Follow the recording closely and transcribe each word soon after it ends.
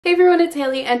Hey everyone, it's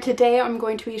Hailey, and today I'm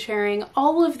going to be sharing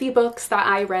all of the books that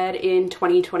I read in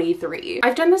 2023.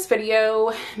 I've done this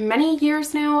video many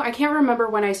years now. I can't remember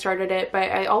when I started it,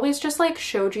 but I always just like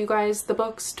showed you guys the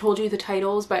books, told you the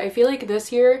titles, but I feel like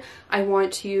this year I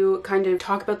want to kind of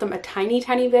talk about them a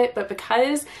tiny bit, but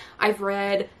because I've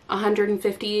read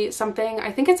 150 something,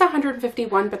 I think it's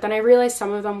 151, but then I realized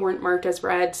some of them weren't marked as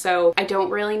read, so I don't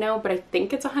really know, but I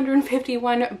think it's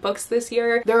 151 books this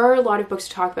year. There are a lot of books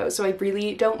to talk about, so I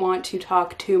really don't want to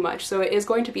talk too much, so it is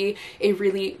going to be a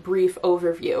really brief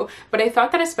overview. But I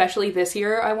thought that especially this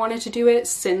year I wanted to do it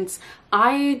since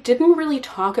I didn't really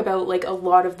talk about like a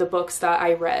lot of the books that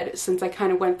I read, since I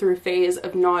kind of went through a phase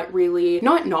of not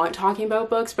talking about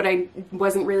books, but I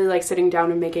wasn't really like sitting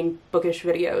down and making bookish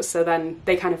videos, so then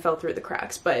they kind of fell through the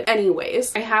cracks. But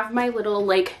anyways, I have my little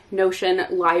like Notion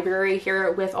library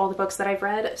here with all the books that I've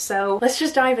read, so let's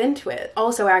just dive into it.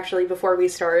 Also, actually, before we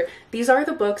start, these are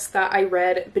the books that I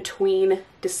read between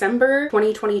December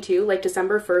 2022, like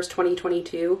December 1st,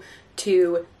 2022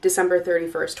 to December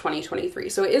 31st, 2023.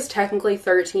 So it is technically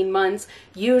 13 months.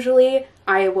 Usually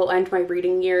I will end my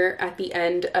reading year at the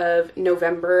end of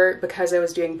November because I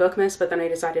was doing Bookmas, but then I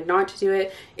decided not to do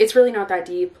it. It's really not that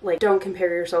deep. Like, don't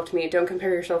compare yourself to me. Don't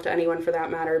compare yourself to anyone for that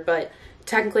matter, but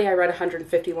technically I read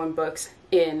 151 books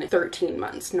in 13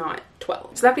 months, not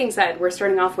 12. So that being said, we're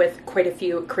starting off with quite a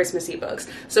few Christmassy books.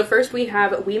 So first we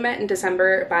have We Met in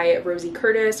December by Rosie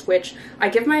Curtis, which I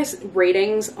give my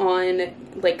ratings on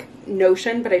like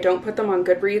Notion, but I don't put them on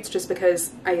Goodreads just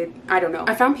because I don't know.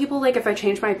 I found people like if I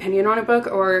changed my opinion on a book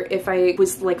or if I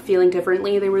was like feeling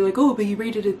differently, they were like, oh, but you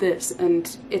rated it this,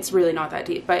 and it's really not that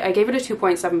deep. But I gave it a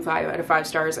 2.75 out of 5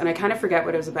 stars, and I kind of forget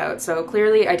what it was about, so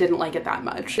clearly I didn't like it that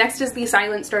much. Next is The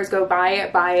Silent Stars Go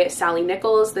by Sally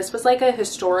Nichols. This was like a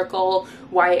historical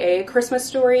YA Christmas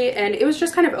story, and it was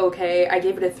just kind of okay. I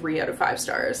gave it a 3 out of 5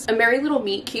 stars. A Merry Little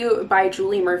Meet Cute by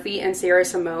Julie Murphy and Sarah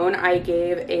Simone, I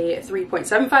gave a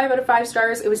 3.75 out of 5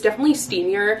 stars. It was definitely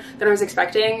steamier than I was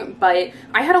expecting, but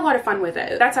I had a lot of fun with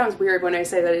it. That sounds weird when I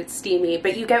say that it's steamy,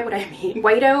 but you get what I mean.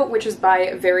 Whiteout, which is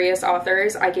by various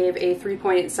authors, I gave a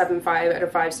 3.75 out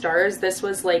of 5 stars. This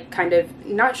was like kind of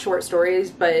not short stories,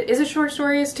 but is it short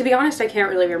stories? To be honest, I can't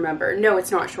really remember. No,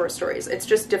 it's not short stories. It's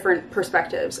just different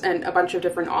perspectives and a bunch of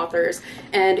different authors,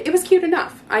 and it was cute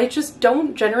enough. I just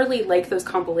don't generally like those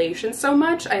compilations so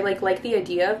much. I like the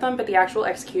idea of them, but the actual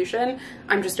execution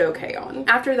I'm just okay on.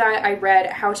 After that, I read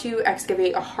How to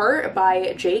Excavate a Heart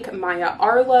by Jake Maya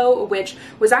Arlo, which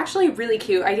was actually really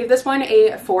cute. I gave this one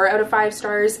a 4 out of 5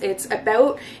 stars. It's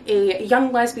about a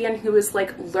young lesbian who is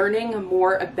like learning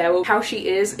more about how she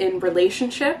is in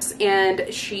relationships,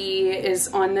 and she is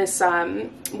on this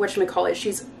whatchamacallit,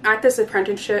 she's at this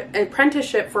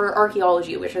apprenticeship for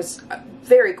archaeology, which is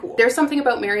very cool. There's Something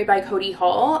About Mary by Cody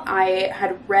Hall. I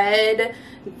had read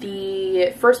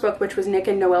the first book, which was Nick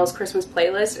and Noelle's Christmas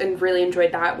Playlist, and really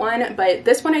enjoyed that one, but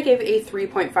this one I gave a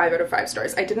 3.5 out of 5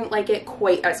 stars. I didn't like it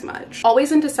quite as much.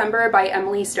 Always in December by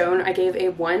Emily Stone, I gave a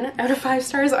 1 out of 5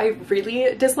 stars. I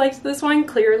really disliked this one,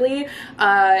 clearly.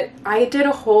 I did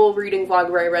a whole reading vlog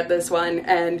where I read this one,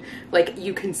 and like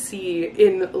you can see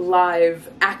in live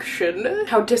action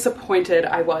how disappointed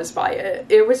I was by it.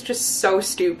 It was just so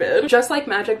stupid. Just Like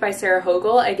Magic by Sarah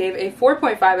Hogle, I gave a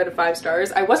 4.5 out of 5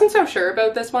 stars. I wasn't so sure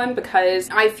about this one because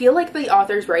I feel like the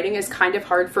author's writing is kind of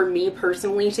hard for me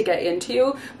personally to get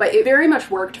into, but it very much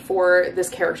worked for this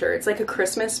character. It's like a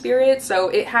Christmas spirit, so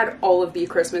it had all of the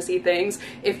Christmassy things.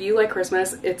 If you like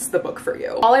Christmas, it's the book for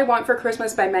you. All I Want for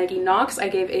Christmas by Maggie Knox, I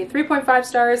gave a 3.5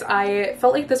 stars. I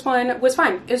felt like this one was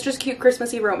fine. It's just cute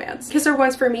Christmassy romance. Kiss Her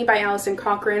Once for Me by Allison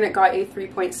Cochran got a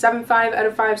 3.75 out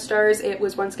of 5 stars. It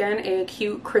was once again a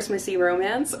cute Christmassy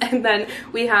romance. And then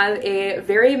we have A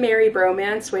Very Merry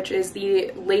Bromance, which is the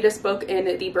latest book in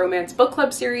the Bromance Book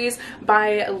Club series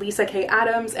by Lisa K.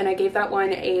 Adams, and I gave that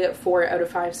one a 4 out of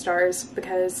 5 stars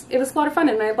because it was a lot of fun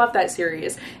and I love that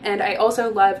series, and I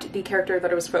also loved the character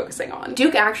that I was focusing on.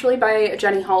 Duke Actually by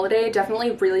Jenny Holiday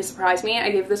definitely really surprised me.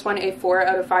 I gave this one a 4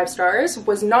 out of 5 stars.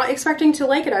 Was not expecting to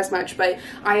like it as much, but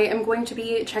I am going to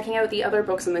be checking out the other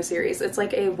books in the series. It's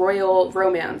like a royal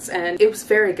romance and it was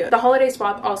very good. The Holiday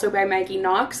Swap, also by Maggie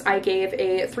Knox, I gave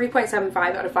a 3.75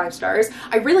 out of 5 stars.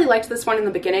 I really liked this one in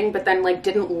the beginning, but then like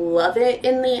didn't love it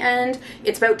in the end.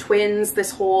 It's about twins,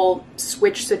 this whole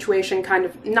switch situation, kind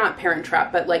of not Parent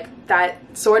Trap, but like that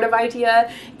sort of idea,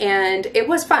 and it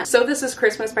was fun. So This Is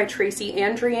Christmas by Tracy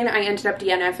Andreen, I ended up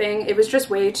DNFing. It was just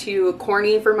way too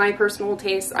corny for my personal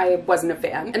taste. I wasn't a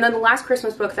fan. And then the last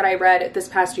Christmas book that I read this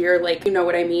past year, like, you know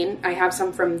what I mean? I have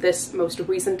some from this most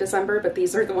recent December, but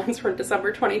these are the ones from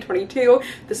December 2022.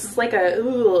 This is like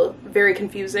a very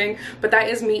confusing, but that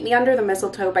is Meet Me Under the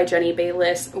Mistletoe by Jenny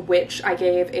Bayliss, which I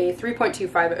gave a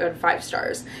 3.25 out of 5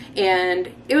 stars.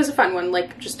 And it was a fun one,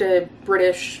 like just a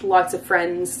British, lots of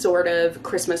friends sort of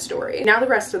Christmas story. Now the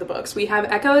rest of the books. We have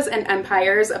Echoes and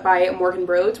Empires by Morgan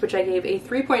Rhodes, which I gave a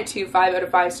 3.25 out of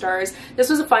 5 stars. This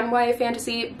was a fun YA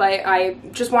fantasy, but I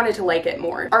just wanted to like it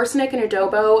more. Arsenic and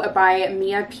Adobo by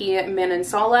Mia P.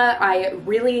 Manansala, I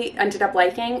really ended up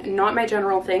liking. Not my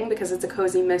general thing because it's a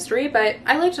cozy mystery, but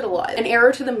I liked it a lot. An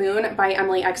Arrow to the Moon by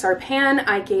Emily X.R. Pan,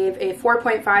 I gave a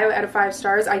 4.5 out of 5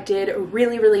 stars. I did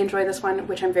really enjoy this one,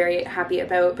 which I'm very happy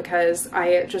about because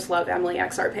I just love Emily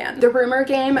X.R. Pan. The Rumor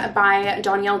Game by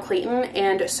Danielle Clayton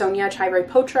and Sonia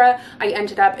Chairai-Potra, I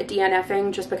ended up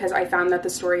DNFing just because I found that the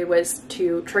story was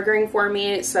too triggering for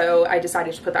me, so I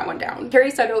decided to put that one down.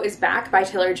 Carrie Soto is Back by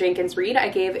Taylor Jenkins Reid. I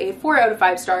gave a 4 out of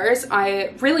 5 stars.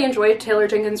 I really enjoyed Taylor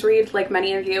Jenkins Reid, like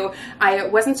many of you. I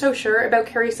wasn't so sure about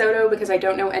Carrie Soto because I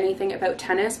don't know anything about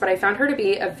tennis, but I found her to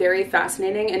be a very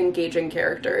fascinating and engaging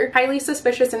character. Highly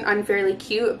Suspicious and Unfairly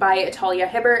Cute by Talia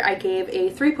Hibbert, I gave a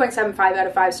 3.75 out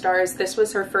of 5 stars. This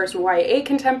was her first YA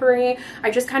contemporary.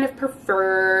 I just kind of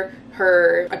prefer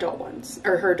her adult ones,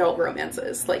 or her adult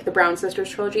romances, like the Brown Sisters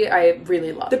trilogy. I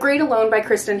really love. The Great Alone by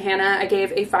Kristen Hanna, I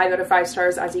gave a 5 out of 5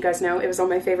 stars. As you guys know, it was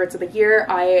one of my favorites of the year.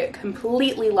 I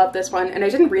completely love this one, and I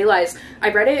didn't realize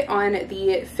I read it on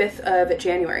the 5th of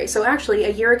January. So actually a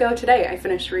year ago today I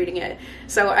finished reading it.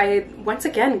 So I once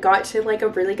again got to like a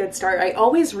really good start. I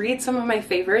always read some of my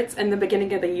favorites in the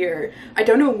beginning of the year. I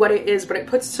don't know what it is, but it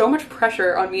puts so much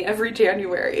pressure on me every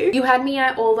January. You Had Me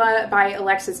at Ola by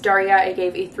Alexis Daria, I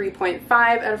gave a 3.5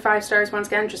 out of 5 stars once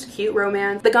again, just cute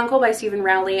romance. The Guncle by Stephen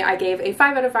Rowley, I gave a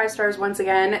 5 out of 5 stars once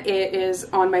again. It is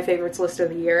on my favorites list of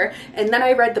the year. And then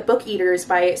I read The Book Eaters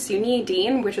by Suni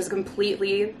Dean, which is a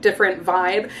completely different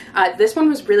vibe. This one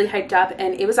was really hyped up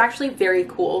and it was actually very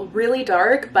cool. Really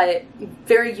dark, but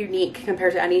very unique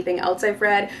compared to anything else I've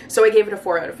read, so I gave it a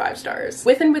 4 out of 5 stars.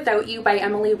 With and Without You by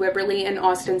Emily Wibberley and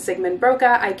Austin Sigmund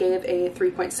Broca, I gave a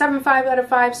 3.75 out of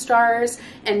 5 stars.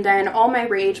 And then All My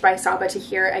Rage by Saba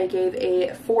Tahir, I gave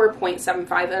a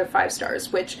 4.75 out of 5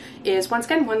 stars, which is once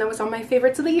again one that was on my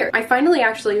favorites of the year. I finally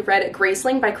actually read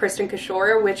Graceling by Kristen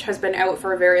Kishore, which has been out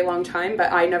for a very long time,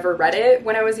 but I never read it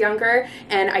when I was younger,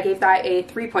 and I gave that a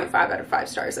 3.5 out of 5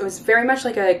 stars. It was very much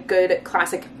like a good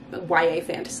classic YA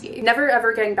fantasy. Never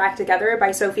Ever Getting Back Together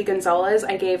by Sophie Gonzalez,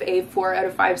 I gave a 4 out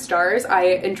of 5 stars. I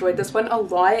enjoyed this one a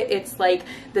lot. It's like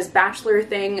this bachelor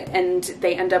thing and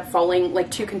they end up falling, like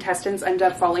 2 contestants end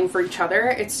up falling for each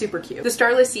other. It's super cute. The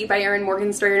Starless Sea by Erin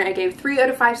Morgenstern, I gave 3 out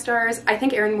of 5 stars. I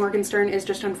think Erin Morgenstern is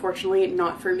just unfortunately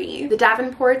not for me. The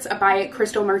Davenports by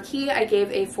Crystal Marquis, I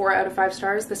gave a 4 out of 5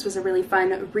 stars. This was a really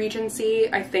fun Regency,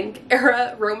 I think,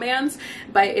 era romance,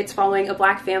 but it's following a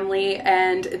Black family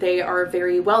and they are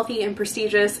very wealthy and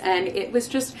prestigious, and it was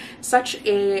just such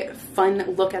a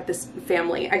fun look at this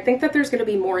family. I think that there's going to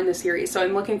be more in the series, so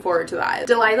I'm looking forward to that.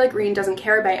 Delilah Green Doesn't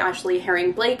Care by Ashley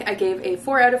Herring Blake, I gave a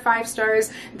 4 out of 5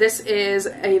 stars. This is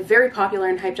a very popular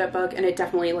and hyped up book, and it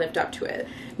definitely lived up to it.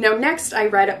 Now next I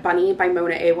read Bunny by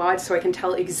Mona Awad, so I can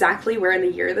tell exactly where in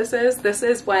the year this is. This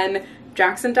is when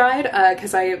Jackson died,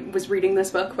 because I was reading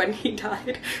this book when he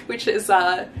died, which is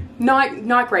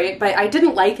not great, but I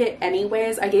didn't like it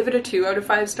anyways. I gave it a 2 out of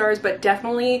 5 stars, but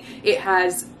definitely it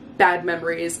has bad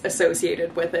memories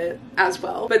associated with it as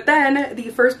well. But then the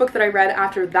first book that I read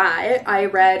after that, I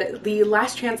read The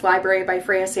Last Chance Library by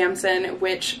Freya Sampson,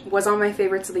 which was on my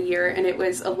favorites of the year, and it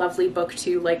was a lovely book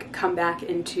to like come back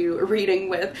into reading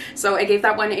with. So I gave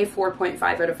that one a 4.5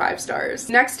 out of 5 stars.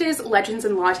 Next is Legends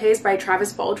and Lattes by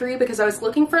Travis Baldry, because I was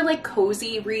looking for like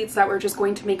cozy reads that were just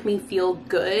going to make me feel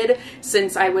good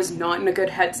since I was not in a good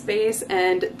headspace,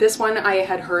 and this one I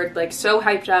had heard like so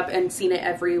hyped up and seen it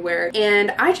everywhere,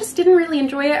 and I just didn't really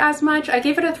enjoy it as much. I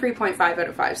gave it a 3.5 out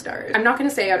of 5 stars. I'm not going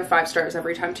to say out of 5 stars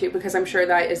every time too, because I'm sure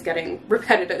that is getting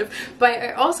repetitive, but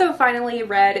I also finally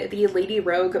read The Lady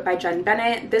Rogue by Jen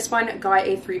Bennett. This one got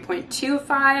a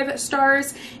 3.25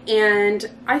 stars, and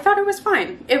I thought it was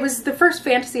fine. It was the first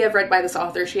fantasy I've read by this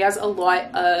author. She has a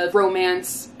lot of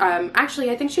romance.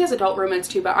 Actually, I think she has adult romance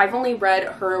too, but I've only read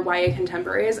her YA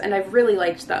contemporaries, and I've really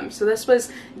liked them. So this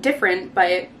was different,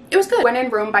 but it was good. When in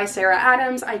Rome by Sarah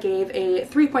Adams, I gave a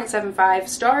 3.75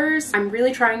 stars. I'm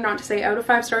really trying not to say out of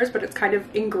 5 stars, but it's kind of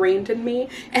ingrained in me.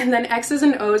 And then X's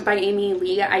and O's by Amy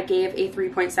Lee, I gave a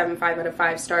 3.75 out of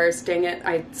 5 stars. Dang it,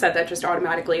 I said that just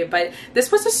automatically, but this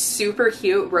was a super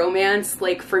cute romance,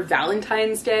 like for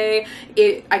Valentine's Day.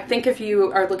 I think if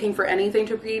you are looking for anything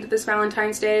to read this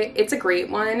Valentine's Day, it's a great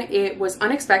one. It was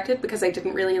unexpected because I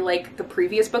didn't really like the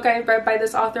previous book I read by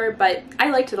this author, but I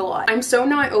liked it a lot. I'm So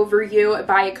Not Over You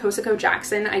by Kosako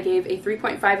Jackson, I gave a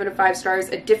 3.5 out of 5 stars,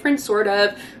 a different sort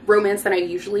of romance than I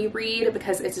usually read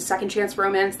because it's a second chance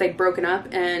romance. They'd broken up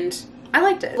and I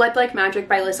liked it. Blood Like Magic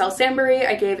by LaSalle Sambury,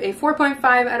 I gave a 4.5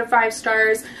 out of 5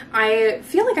 stars. I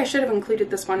feel like I should have included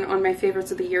this one on my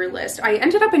favorites of the year list. I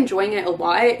ended up enjoying it a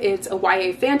lot. It's a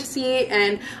YA fantasy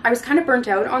and I was kind of burnt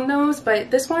out on those,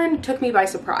 but this one took me by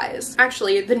surprise.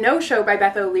 Actually, The No-Show by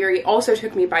Beth O'Leary also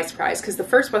took me by surprise because the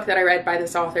first book that I read by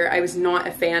this author I was not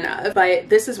a fan of, but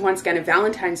this is once again a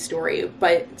Valentine's story,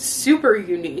 but super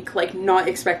unique, like not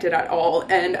expected at all,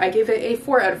 and I gave it a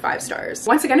 4 out of 5 stars.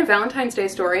 Once again, a Valentine's Day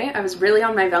story. I was really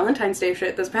on my Valentine's Day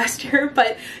shit this past year,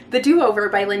 but The Do-Over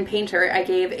by Lynn Painter, I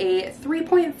gave a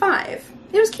 3.5.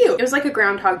 It was cute. It was like a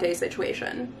Groundhog Day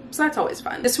situation, so that's always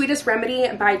fun. The Sweetest Remedy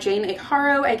by Jane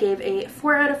Iharo, I gave a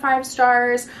 4 out of 5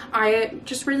 stars. I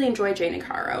just really enjoy Jane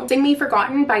Iharo. Sing Me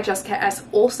Forgotten by Jessica S.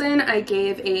 Olsen, I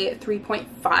gave a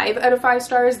 3.5 out of 5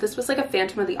 stars. This was like a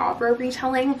Phantom of the Opera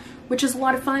retelling, which is a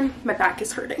lot of fun. My back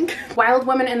is hurting. Wild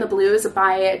Woman in the Blues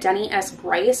by Denny S.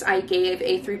 Bryce, I gave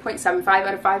a 3.75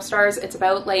 out of 5 stars. It's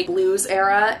about like blues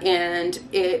era and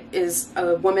it is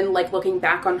a woman like looking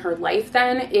back on her life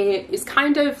then. It is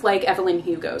kind of like Evelyn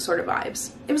Hugo sort of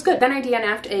vibes. It was good. Then I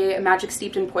DNF'd a Magic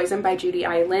Steeped in Poison by Judy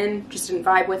I. Lin, just didn't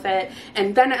vibe with it.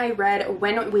 And then I read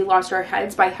When We Lost Our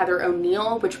Heads by Heather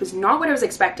O'Neill, which was not what I was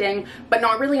expecting, but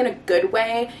not really in a good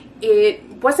way. It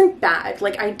wasn't bad.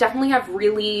 Like, I definitely have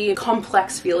really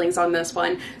complex feelings on this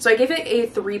one, so I gave it a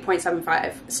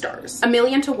 3.75 stars. A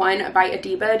Million to One by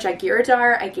Adiba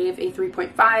Jagirdar, I gave a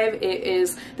 3.5. It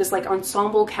is this like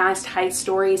ensemble cast heist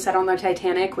story set on the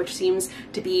Titanic, which seems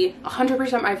to be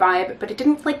 100% my vibe, but it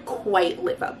didn't like quite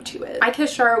live up to it. I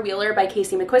Kissed Shara Wheeler by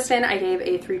Casey McQuiston, I gave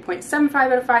a 3.75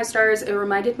 out of 5 stars. It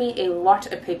reminded me a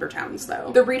lot of Paper Towns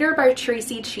though. The Reader by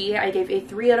Tracy Chi, I gave a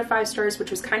 3 out of 5 stars, which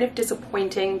was kind of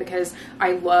disappointing because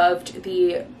I loved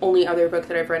the only other book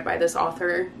that I've read by this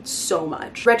author so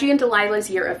much. Reggie and Delilah's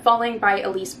Year of Falling by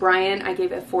Elise Bryan, I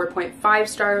gave it 4.5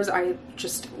 stars. I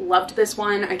just loved this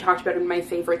one. I talked about it in my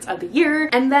favorites of the year.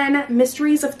 And then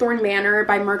Mysteries of Thorn Manor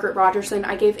by Margaret Rogerson,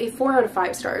 I gave a 4 out of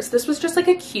 5 stars. This was just like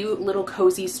a cute little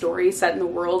cozy story set in the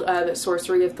world of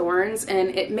Sorcery of Thorns, and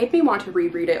it made me want to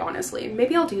reread it, honestly.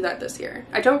 Maybe I'll do that this year.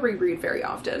 I don't reread very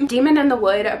often. Demon in the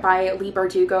Wood by Leigh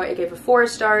Bardugo, I gave a 4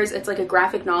 stars. It's like a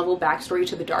graphic novel backstory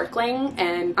to the Darkling,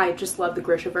 and I just love the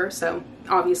Grishaverse, so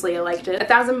obviously I liked it.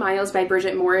 1,000 Miles by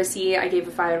Bridget Morrissey, I gave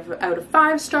a 5 out of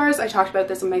 5 stars. I talked about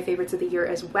this in my favorites of the year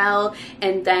as well.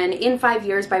 And then In 5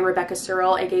 Years by Rebecca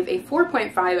Searle, I gave a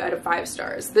 4.5 out of 5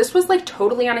 stars. This was like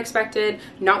totally unexpected,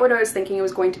 not what I was thinking it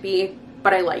was going to be,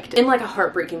 but I liked it. In like a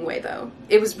heartbreaking way though.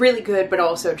 It was really good, but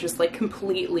also just like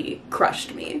completely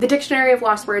crushed me. The Dictionary of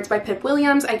Lost Words by Pip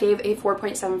Williams, I gave a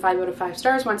 4.75 out of 5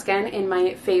 stars, once again in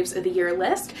my faves of the year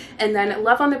list. And then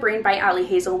Love on the Brain by Ali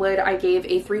Hazelwood, I gave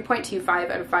a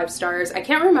 3.25 out of 5 stars. I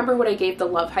can't remember what I gave The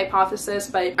Love Hypothesis,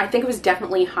 but I think it was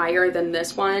definitely higher than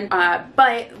this one.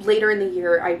 But later in the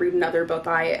year, I read another book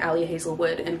by Ali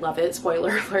Hazelwood and love it,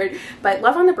 spoiler alert. But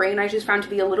Love on the Brain I just found to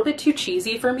be a little bit too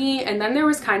cheesy for me, and then there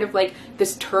was kind of like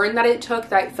this turn that it took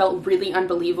that felt really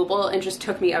unbelievable and just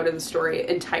took me out of the story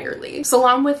entirely.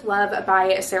 Salam with Love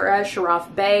by Sarah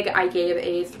Sharaf Beg, I gave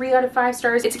a 3 out of 5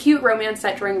 stars. It's a cute romance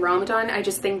set during Ramadan. I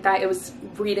just think that it was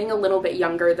reading a little bit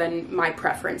younger than my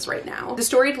preference right now. The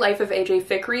Storied Life of AJ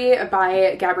Fikry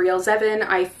by Gabrielle Zevin,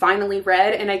 I finally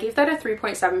read, and I gave that a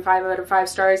 3.75 out of 5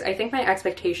 stars. I think my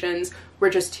expectations were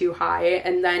just too high.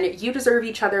 And then You Deserve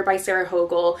Each Other by Sarah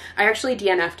Hogel, I actually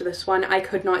DNF'd this one. I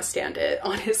could not stand it,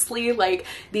 honestly. Like,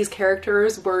 these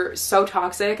characters were so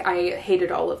toxic. I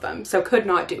hated all of them, so could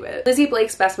not do it. Lizzie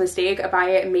Blake's Best Mistake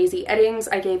by Maisie Eddings,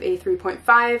 I gave a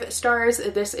 3.5 stars.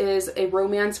 This is a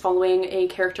romance following a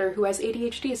character who has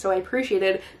ADHD, so I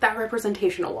appreciated that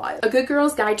representation a lot. A Good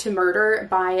Girl's Guide to Murder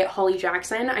by Holly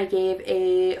Jackson, I gave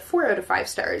a 4 out of 5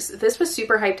 stars. This was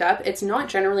super hyped up. It's not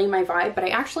generally my vibe, but I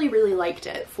actually really liked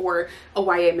it for a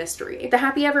YA mystery. The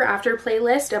Happy Ever After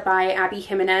playlist by Abby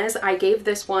Jimenez, I gave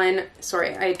this one,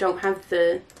 sorry, I don't have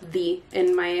the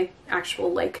in my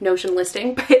actual like Notion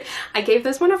listing, but I gave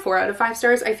this one a 4 out of 5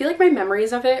 stars. I feel like my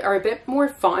memories of it are a bit more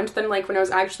fond than like when I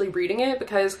was actually reading it,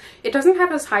 because it doesn't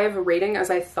have as high of a rating as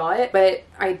I thought, but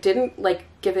I didn't like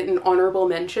give it an honorable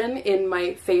mention in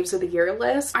my faves of the year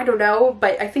list. I don't know,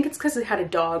 but I think it's because it had a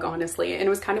dog, honestly, and it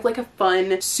was kind of like a fun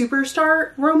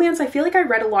superstar romance. I feel like I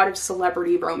read a lot of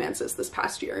celebrity romances this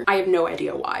past year. I have no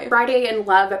idea why. Friday in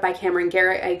Love by Cameron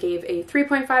Garrett, I gave a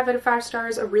 3.5 out of 5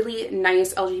 stars. A really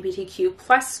nice LGBTQ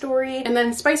plus story. story. And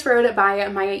then Spice Road by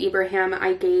Maya Ibrahim,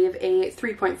 I gave a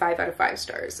 3.5 out of 5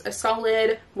 stars. A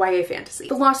solid YA fantasy.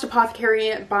 The Lost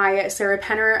Apothecary by Sarah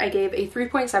Penner, I gave a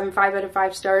 3.75 out of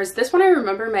 5 stars. This one I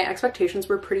remember my expectations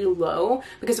were pretty low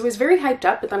because it was very hyped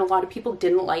up, but then a lot of people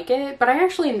didn't like it, but I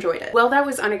actually enjoyed it. Well, That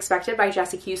Was Unexpected by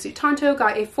Jessie Q. Sutanto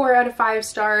got a 4 out of 5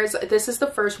 stars. This is the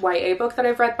first YA book that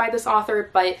I've read by this author,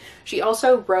 but she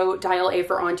also wrote Dial A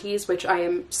for Aunties, which I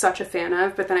am such a fan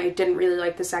of, but then I didn't really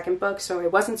like the second book, so I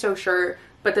wasn't so sure,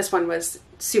 but this one was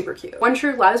super cute. One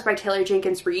True Loves by Taylor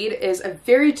Jenkins Reid is a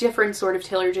very different sort of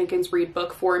Taylor Jenkins Reid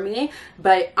book for me,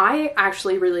 but I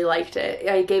actually really liked it.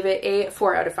 I gave it a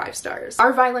 4 out of 5 stars.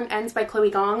 Our Violent Ends by Chloe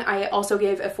Gong, I also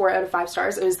gave a 4 out of 5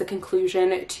 stars. It was the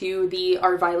conclusion to the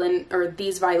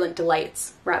These Violent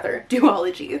Delights, rather,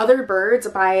 duology. Other Birds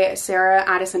by Sarah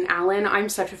Addison Allen. I'm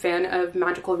such a fan of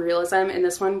magical realism, and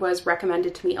this one was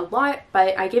recommended to me a lot,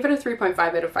 but I gave it a 3.5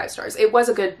 out of 5 stars. It was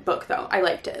a good book though. I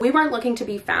liked it. We Weren't Looking to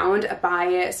Be Found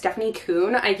by Stephanie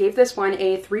Kuhn. I gave this one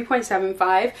a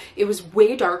 3.75. It was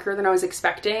way darker than I was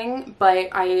expecting, but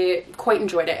I quite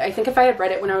enjoyed it. I think if I had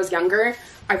read it when I was younger,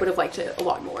 I would have liked it a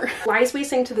lot more. Lies We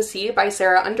Sing to the Sea by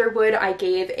Sarah Underwood, I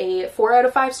gave a 4 out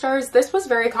of 5 stars. This was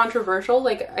very controversial.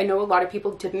 Like, I know a lot of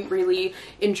people didn't really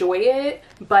enjoy it,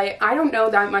 but I don't know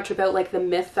that much about like the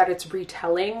myth that it's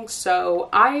retelling, so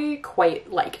I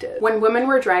quite liked it. When Women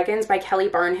Were Dragons by Kelly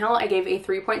Barnhill, I gave a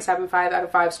 3.75 out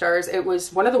of 5 stars. It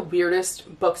was one of the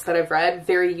weirdest books that I've read,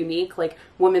 very unique, like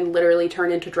women literally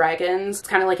turn into dragons. It's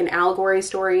kind of like an allegory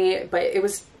story, but it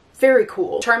was very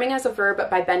cool. Charming as a Verb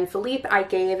by Ben Philippe, I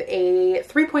gave a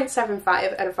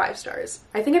 3.75 out of 5 stars.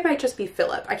 I think it might just be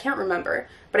Philip, I can't remember,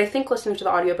 but I think listening to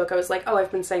the audiobook I was like, oh,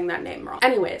 I've been saying that name wrong.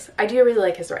 Anyways, I do really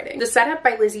like his writing. The Setup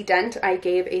by Lizzie Dent, I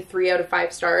gave a 3 out of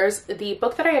 5 stars. The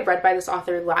book that I had read by this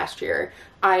author last year,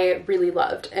 I really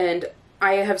loved, and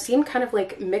I have seen kind of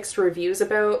like mixed reviews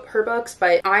about her books,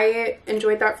 but I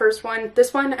enjoyed that first one.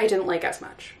 This one I didn't like as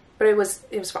much, but it was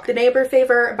fine. The Neighbor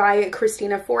Favor by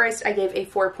Christina Forrest, I gave a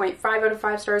 4.5 out of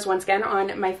 5 stars, once again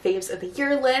on my faves of the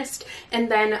year list. And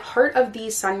then Heart of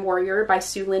the Sun Warrior by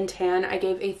Sue Lynn Tan, I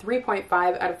gave a 3.5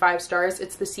 out of 5 stars.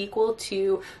 It's the sequel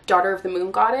to Daughter of the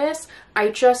Moon Goddess.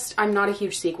 I'm not a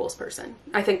huge sequels person.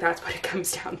 I think that's what it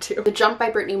comes down to. The Jump by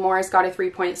Brittany Morris got a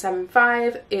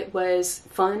 3.75. It was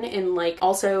fun and like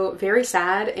also very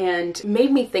sad and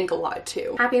made me think a lot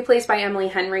too. Happy Place by Emily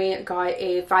Henry got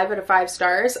a 5 out of 5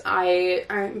 stars.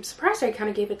 I'm surprised I kind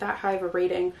of gave it that high of a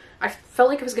rating. I felt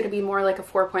like it was going to be more like a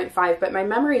 4.5, but my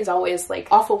memory is always like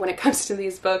awful when it comes to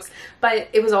these books. But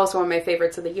it was also on my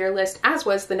favorites of the year list, as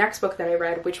was the next book that I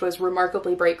read, which was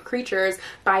Remarkably Bright Creatures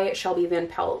by Shelby Van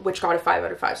Pelt, which got a 5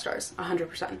 out of 5 stars.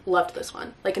 100%. Loved this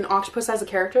one. Like an octopus as a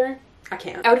character, I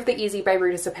can't. Out of the Easy by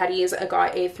Rita Sepetys, I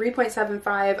got a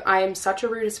 3.75. I am such a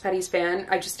Rita Sepetys fan.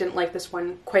 I just didn't like this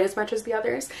one quite as much as the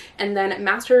others. And then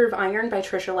Master of Iron by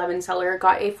Trisha Levenseller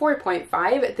got a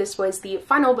 4.5. This was the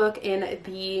final book in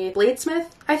the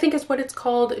Bladesmith, I think is what it's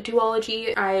called,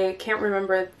 duology. I can't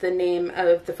remember the name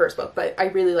of the first book, but I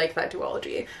really like that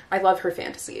duology. I love her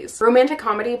fantasies. Romantic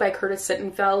Comedy by Curtis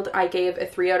Sittenfeld, I gave a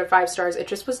 3 out of 5 stars. It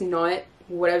just was not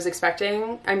what I was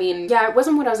expecting. I mean, yeah, it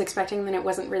wasn't what I was expecting, then it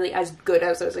wasn't really as good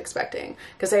as I was expecting,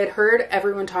 because I had heard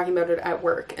everyone talking about it at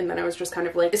work, and then I was just kind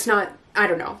of like, it's not, I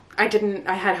don't know. I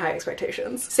had high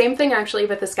expectations. Same thing actually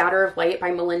with The Scatter of Light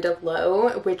by Melinda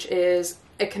Lowe, which is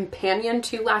a companion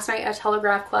to Last Night at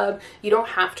Telegraph Club. You don't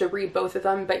have to read both of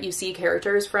them, but you see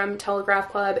characters from Telegraph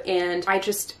Club, and I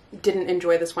just didn't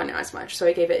enjoy this one as much, so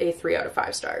I gave it a 3 out of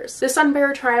 5 stars. The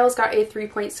Sunbearer Trials got a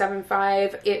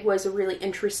 3.75. It was a really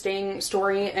interesting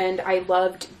story, and I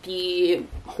loved the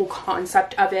whole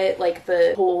concept of it, like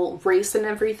the whole race and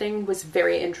everything was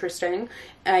very interesting.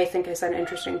 I think I said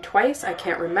interesting twice. I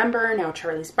can't remember. Now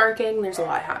Charlie's barking. There's a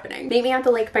lot happening. Meet Me at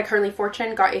the Lake by Carly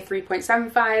Fortune got a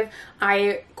 3.75.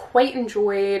 I quite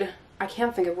enjoyed, I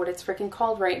can't think of what it's freaking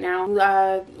called right now.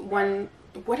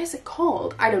 What is it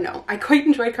called? I don't know. I quite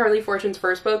enjoyed Carly Fortune's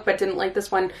first book, but didn't like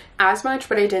this one as much,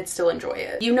 but I did still enjoy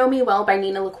it. You Know Me Well by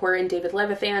Nina LaCour and David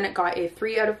Levithan got a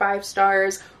 3 out of 5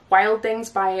 stars. Wild Things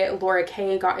by Laura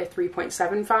Kay got a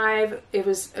 3.75. It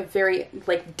was a very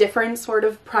like different sort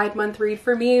of Pride Month read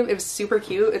for me. It was super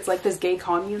cute. It's like this gay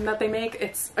commune that they make.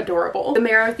 It's adorable. The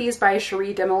Marrow Thieves by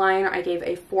Cherie Dimaline, I gave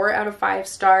a 4 out of 5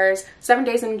 stars. 7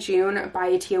 Days in June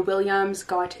by Tia Williams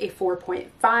got a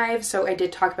 4.5. So I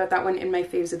did talk about that one in my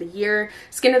faves of the year.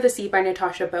 Skin of the Sea by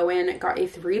Natasha Bowen got a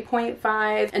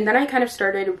 3.5. And then I kind of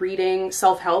started reading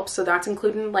self-help. So that's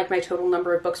included in like my total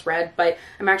number of books read, but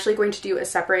I'm actually going to do a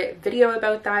separate separate video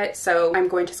about that, so I'm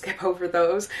going to skip over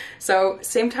those. So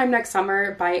Same Time Next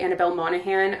Summer by Annabelle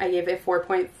Monaghan, I gave it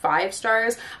 4.5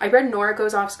 stars. I read Nora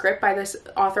Goes Off Script by this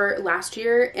author last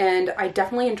year, and I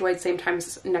definitely enjoyed Same Time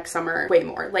Next Summer way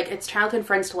more. Like, it's childhood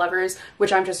friends to lovers,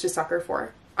 which I'm just a sucker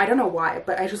for. I don't know why,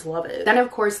 but I just love it. Then, of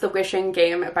course, The Wishing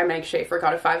Game by Meg Schaefer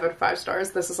got a 5 out of 5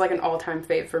 stars. This is like an all-time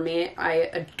fave for me. I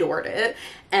adored it.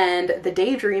 And The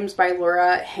Daydreams by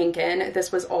Laura Hankin.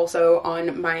 This was also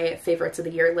on my favorites of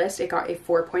the year list. It got a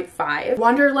 4.5.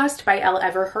 Wanderlust by Elle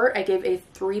Everhart, I gave a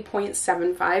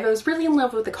 3.75. I was really in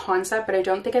love with the concept, but I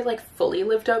don't think it like fully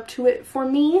lived up to it for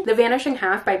me. The Vanishing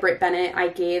Half by Britt Bennett, I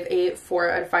gave a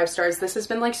 4 out of 5 stars. This has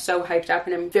been like so hyped up,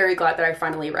 and I'm very glad that I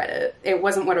finally read it. It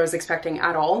wasn't what I was expecting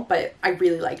at all, but I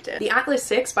really liked it. The Atlas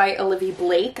 6 by Olivia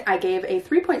Blake, I gave a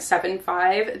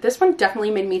 3.75. This one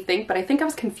definitely made me think, but I think I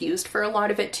was confused for a lot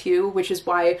of it too, which is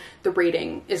why the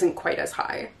rating isn't quite as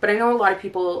high. But I know a lot of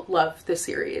people love this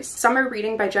series. Summer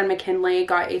Reading by Jen McKinley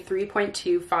got a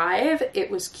 3.25. It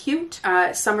was cute.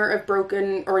 The Summer of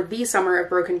Broken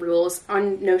Rules.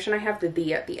 On Notion I have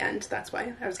the at the end. That's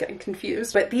why I was getting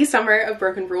confused. But The Summer of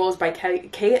Broken Rules by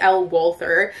K.L.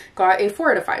 Walther got a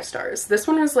 4 out of 5 stars. This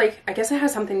one was like, I guess it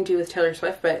has something to do with Taylor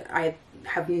Swift, but I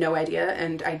have no idea,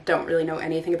 and I don't really know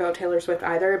anything about Taylor Swift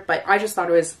either, but I just thought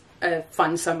it was a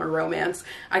fun summer romance.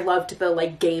 I loved the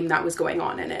like game that was going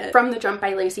on in it. From the Jump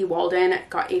by Lacey Walden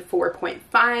got a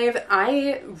 4.5.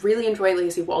 I really enjoy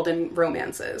Lacey Walden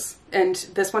romances, and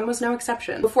this one was no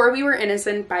exception. Before We Were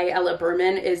Innocent by Ella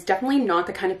Berman is definitely not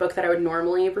the kind of book that I would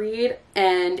normally read,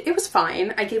 and it was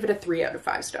fine. I gave it a 3 out of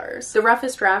 5 stars. The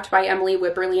Roughest Draft by Emily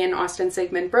Wibberley and Austin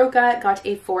Sigmund Broca got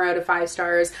a 4 out of 5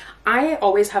 stars. I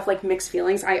always have like mixed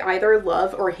feelings. I either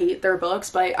love or hate their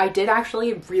books, but I did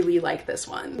actually really like this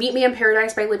one. Meet Me in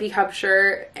Paradise by Libby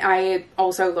Cubsher, I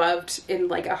also loved in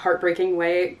like a heartbreaking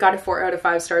way. Got a 4 out of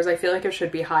 5 stars. I feel like it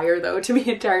should be higher though, to be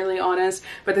entirely honest,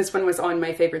 but this one was on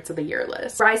my favorites of the year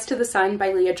list. Rise to the Sun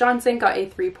by Leah Johnson got a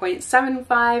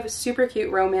 3.75. Super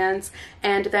cute romance.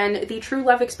 And then The True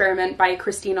Love Experiment by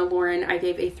Christina Lauren, I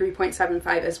gave a 3.75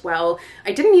 as well.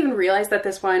 I didn't even realize that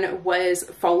this one was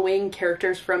following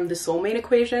characters from The Soulmate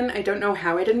Equation. I don't know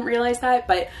how I didn't realize that,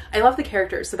 but I love the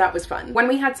characters, so that was fun. When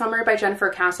We Had Summer by Jennifer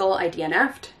Castle, I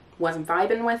DNF'd. Wasn't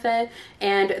vibing with it.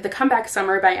 And The Comeback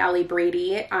Summer by Allie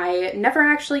Brady, I never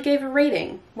actually gave a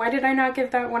rating. Why did I not give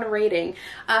that one a rating?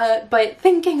 But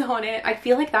thinking on it, I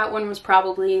feel like that one was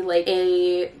probably like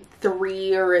a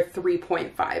 3 or a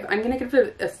 3.5. I'm gonna give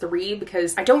it a 3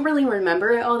 because I don't really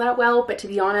remember it all that well, but to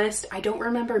be honest, I don't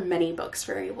remember many books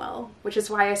very well, which is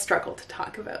why I struggle to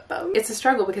talk about them. It's a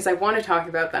struggle because I want to talk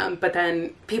about them, but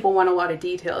then people want a lot of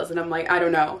details and I'm like, I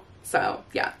don't know. So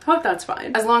yeah, hope that's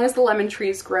fine. As Long as the Lemon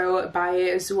Trees Grow by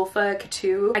Zulfa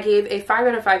Katu, I gave a 5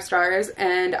 out of 5 stars,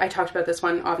 and I talked about this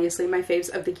one, obviously my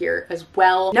faves of the year as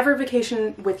well. Never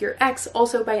Vacation with Your Ex,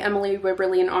 also by Emily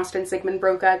Wibberley and Austin Sigmund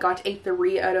Broca, got a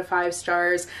 3 out of 5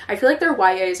 stars. I feel like their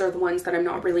YAs are the ones that I'm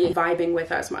not really vibing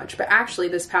with as much, but actually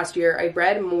this past year I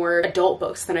read more adult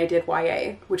books than I did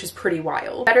YA, which is pretty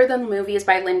wild. Better Than the Movies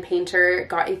by Lynn Painter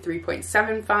got a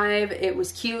 3.75. It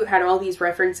was cute, had all these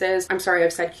references. I'm sorry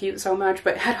I've said cute so much,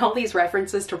 but had all these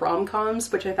references to rom-coms,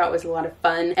 which I thought was a lot of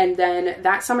fun. And then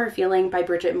That Summer Feeling by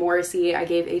Bridget Morrissey, I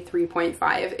gave a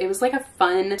 3.5. It was like a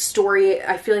fun story.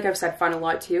 I feel like I've said fun a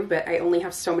lot too, but I only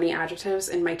have so many adjectives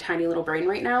in my tiny little brain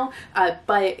right now.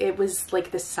 But it was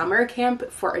like the summer camp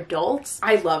for adults.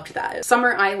 I loved that.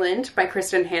 Summer Island by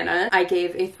Kristen Hanna, I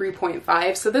gave a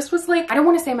 3.5. So this was like, I don't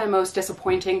want to say my most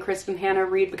disappointing Kristen Hanna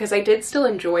read because I did still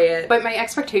enjoy it, but my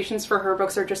expectations for her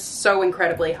books are just so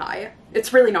incredibly high.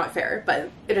 It's really not fair,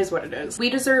 but it is what it is. We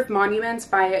Deserve Monuments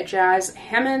by Jazz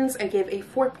Hammonds, I gave a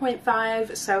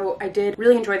 4.5, so I did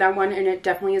really enjoy that one, and it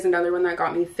definitely is another one that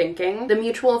got me thinking. The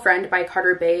Mutual Friend by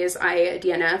Carter Bays, I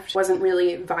DNF'd. Wasn't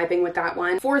really vibing with that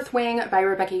one. Fourth Wing by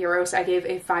Rebecca Yarros, I gave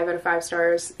a 5 out of 5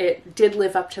 stars. It did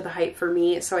live up to the hype for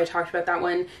me, so I talked about that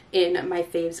one in my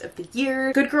faves of the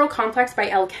year. Good Girl Complex by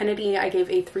Elle Kennedy, I gave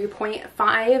a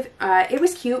 3.5. It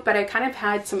was cute, but I kind of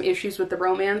had some issues with the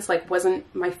romance, like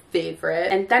wasn't my favorite.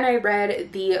 And then I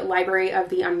read The Library of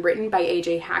the Unwritten by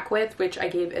AJ Hackwith, which I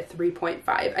gave a 3.5.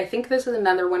 I think this is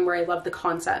another one where I love the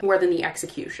concept more than the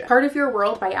execution. Part of Your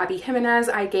World by Abby Jimenez,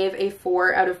 I gave a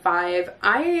 4 out of 5.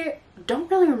 I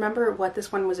don't really remember what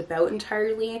this one was about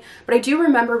entirely, but I do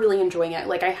remember really enjoying it.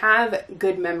 Like, I have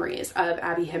good memories of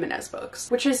Abby Jimenez books,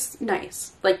 which is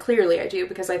nice. Like, clearly I do,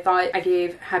 because I thought I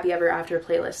gave Happy Ever After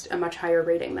Playlist a much higher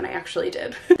rating than I actually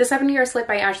did. The 70-Year Slip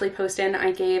by Ashley Poston,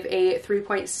 I gave a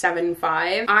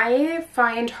 3.75. I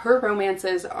find her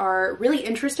romances are really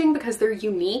interesting because they're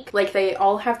unique. Like, they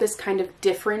all have this kind of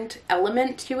different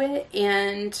element to it,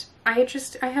 and I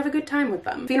have a good time with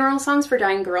them. Funeral Songs for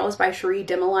Dying Girls by Cherie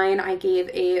Dimaline, I gave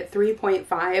a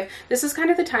 3.5. This is kind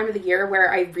of the time of the year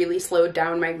where I really slowed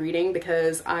down my reading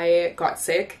because I got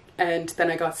sick and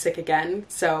then I got sick again.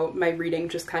 So my reading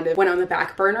just kind of went on the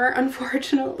back burner,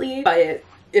 unfortunately, but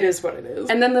it is what it is.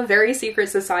 And then The Very Secret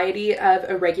Society of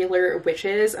Irregular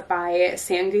Witches by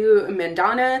Sangu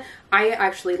Mandana. I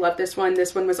actually love this one.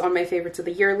 This one was on my favorites of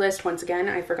the year list. Once again,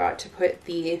 I forgot to put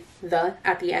the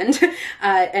at the end.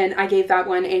 And I gave that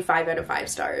one a 5 out of 5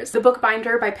 stars. The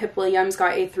Bookbinder by Pip Williams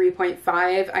got a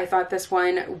 3.5. I thought this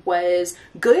one was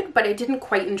good, but I didn't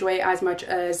quite enjoy it as much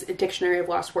as Dictionary of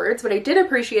Lost Words, but I did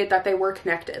appreciate that they were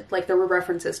connected. Like there were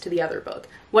references to the other book.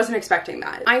 Wasn't expecting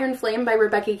that. Iron Flame by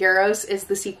Rebecca Yarros is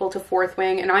the sequel to Fourth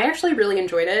Wing, and I actually really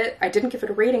enjoyed it. I didn't give it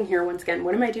a rating here once again.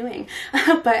 What am I doing?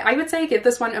 But I would say I give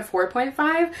this one a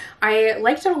 4.5. I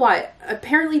liked it a lot.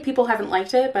 Apparently people haven't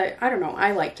liked it, but I don't know.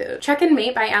 I liked it. Check and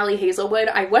Mate by Ali Hazelwood.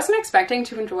 I wasn't expecting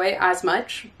to enjoy it as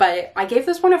much, but I gave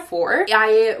this one a 4.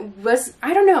 I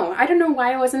don't know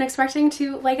why I wasn't expecting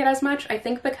to like it as much. I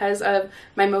think because of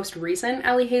my most recent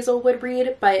Ali Hazelwood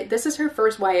read, but this is her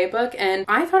first YA book, and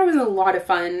I thought it was a lot of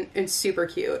fun and super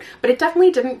cute, but it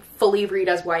definitely didn't fully read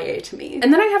as YA to me.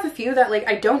 And then I have a few that like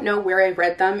I don't know where I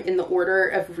read them in the order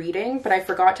of reading, but I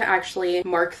forgot to actually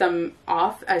mark them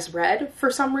off as read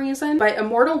for some reason. But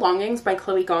Immortal Longings by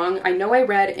Chloe Gong, I know I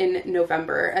read in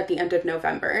November, at the end of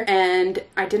November, and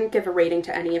I didn't give a rating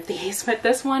to any of these, but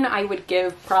this one I would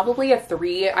give probably a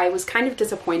 3. I was kind of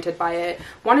disappointed by it.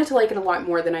 Wanted to like it a lot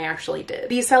more than I actually did.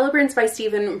 The Celebrants by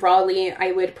Stephen Rawley,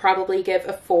 I would probably give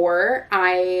a 4.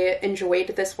 I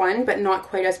enjoyed this one, but not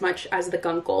quite as much as The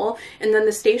Guncle. And then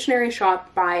The Stationery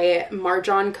Shop by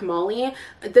Marjan Kamali.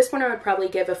 This one I would probably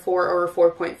give a 4 or a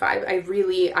 4.5. I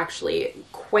really actually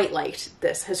quite liked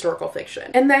this historical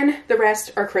fiction. And then the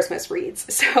rest are Christmas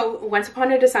reads. So Once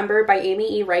Upon a December by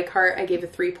Amy E. Reichart, I gave a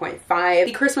 3.5.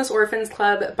 The Christmas Orphans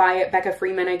Club by Becca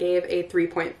Freeman, I gave a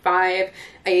 3.5.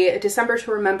 A December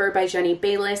to Remember by Jenny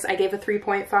Bayliss, I gave a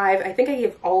 3.5. I think I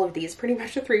gave all of these pretty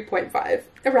much a 3.5,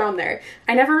 around there.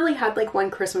 I never really had like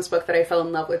one Christmas book that I fell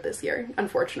in love with this year,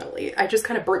 unfortunately. I just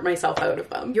kind of burnt myself out of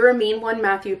them. You're a Mean One,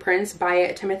 Matthew Prince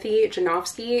by Timothy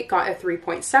Janofsky got a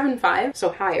 3.75, so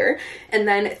higher. And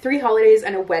then Three Holidays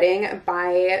and a Wedding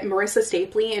by Marissa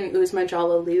Stapley and Uzma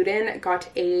Jalaluddin got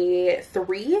a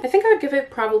 3. I think I would give it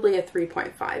probably a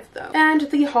 3.5 though. And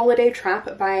The Holiday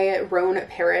Trap by Roan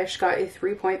Parrish got a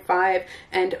 3.5.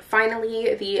 And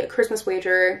finally, The Christmas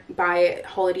Wager by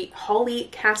Holly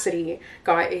Cassidy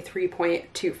got a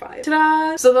 3.25.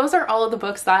 Ta-da! So those are all of the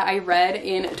books that I read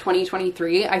in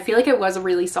 2023. I feel like it was a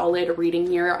really solid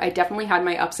reading year. I definitely had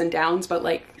my ups and downs, but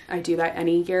like I do that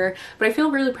any year, but I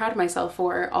feel really proud of myself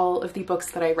for all of the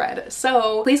books that I read.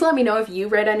 So please let me know if you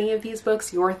read any of these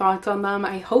books, your thoughts on them.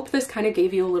 I hope this kind of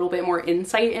gave you a little bit more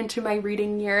insight into my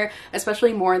reading year,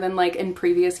 especially more than like in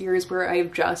previous years where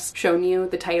I've just shown you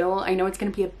the title. I know it's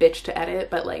gonna be a bitch to edit,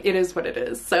 but like it is what it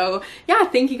is. So yeah,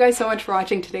 thank you guys so much for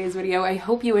watching today's video. I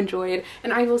hope you enjoyed,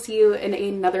 and I will see you in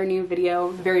another new video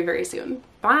very, very soon.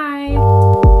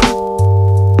 Bye!